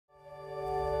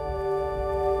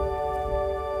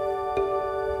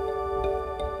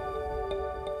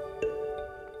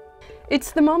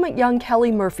It's the moment young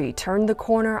Kelly Murphy turned the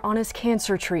corner on his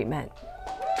cancer treatment.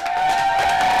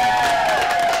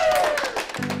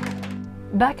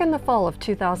 Back in the fall of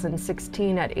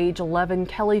 2016, at age 11,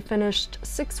 Kelly finished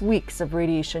 6 weeks of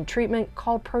radiation treatment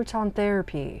called proton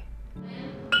therapy.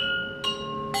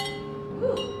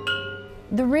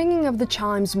 The ringing of the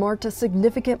chimes marked a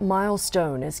significant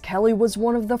milestone, as Kelly was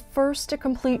one of the first to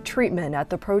complete treatment at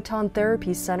the Proton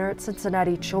Therapy Center at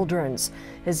Cincinnati Children's.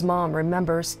 His mom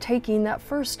remembers taking that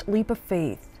first leap of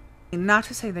faith. Not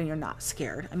to say that you're not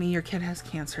scared. I mean, your kid has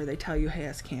cancer. They tell you he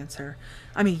has cancer.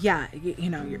 I mean, yeah, you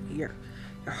know, your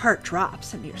heart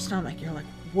drops into your stomach. You're like,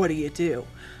 what do you do?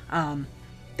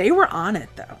 They were on it,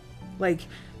 though. Like,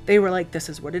 they were like, this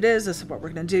is what it is. This is what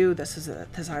we're going to do. This is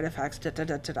the side effects,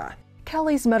 da-da-da-da-da.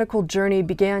 Kelly's medical journey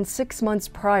began 6 months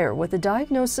prior with a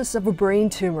diagnosis of a brain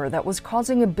tumor that was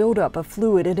causing a buildup of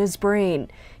fluid in his brain.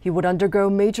 He would undergo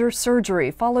major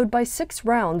surgery followed by 6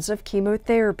 rounds of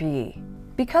chemotherapy.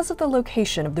 Because of the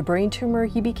location of the brain tumor,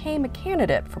 he became a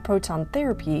candidate for proton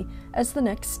therapy as the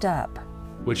next step.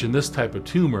 Which in this type of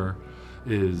tumor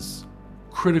is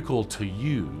critical to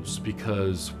use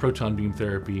because proton beam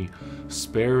therapy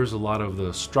spares a lot of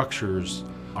the structures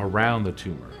around the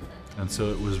tumor. And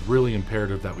so it was really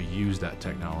imperative that we use that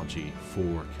technology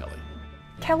for Kelly.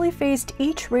 Kelly faced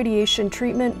each radiation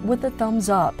treatment with a thumbs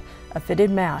up. A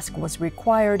fitted mask was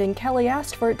required, and Kelly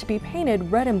asked for it to be painted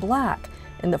red and black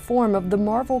in the form of the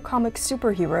Marvel comic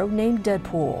superhero named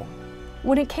Deadpool.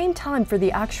 When it came time for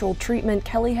the actual treatment,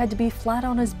 Kelly had to be flat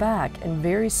on his back and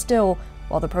very still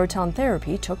while the proton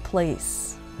therapy took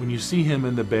place. When you see him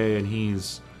in the bay and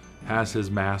has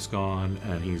his mask on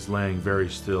and he's laying very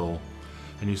still,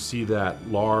 and you see that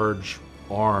large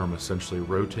arm essentially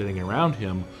rotating around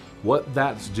him, what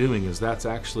that's doing is that's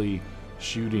actually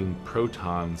shooting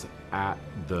protons at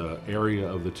the area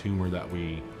of the tumor that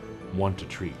we want to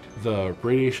treat. The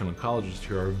radiation oncologists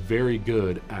here are very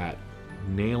good at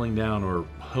nailing down or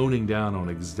honing down on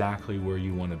exactly where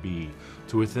you want to be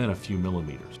to within a few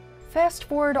millimeters. Fast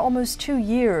forward almost 2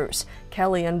 years,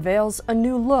 Kelly unveils a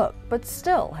new look, but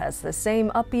still has the same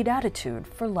upbeat attitude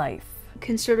for life.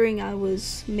 Considering I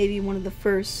was maybe one of the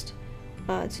first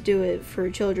to do it for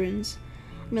children's,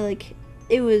 I mean, like,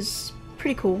 it was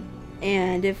pretty cool,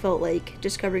 and it felt like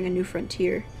discovering a new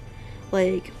frontier,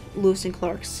 like Lewis and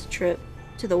Clark's trip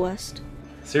to the West.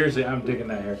 Seriously, I'm digging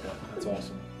that haircut. That's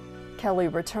awesome. Kelly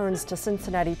returns to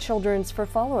Cincinnati Children's for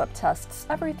follow-up tests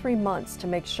every 3 months to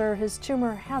make sure his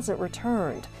tumor hasn't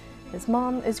returned. His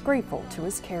mom is grateful to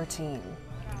his care team.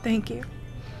 Thank you.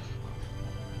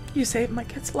 You saved my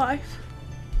kid's life.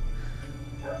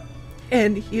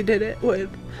 And you did it with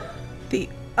the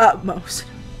utmost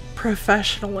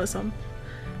professionalism.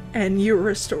 And you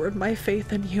restored my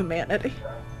faith in humanity.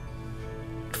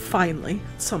 Finally,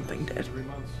 something did.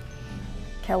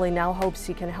 Kelly now hopes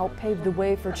he can help pave the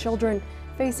way for children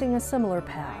facing a similar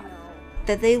path.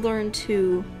 That they learn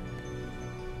to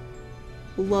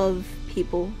love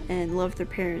people and love their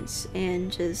parents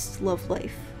and just love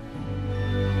life.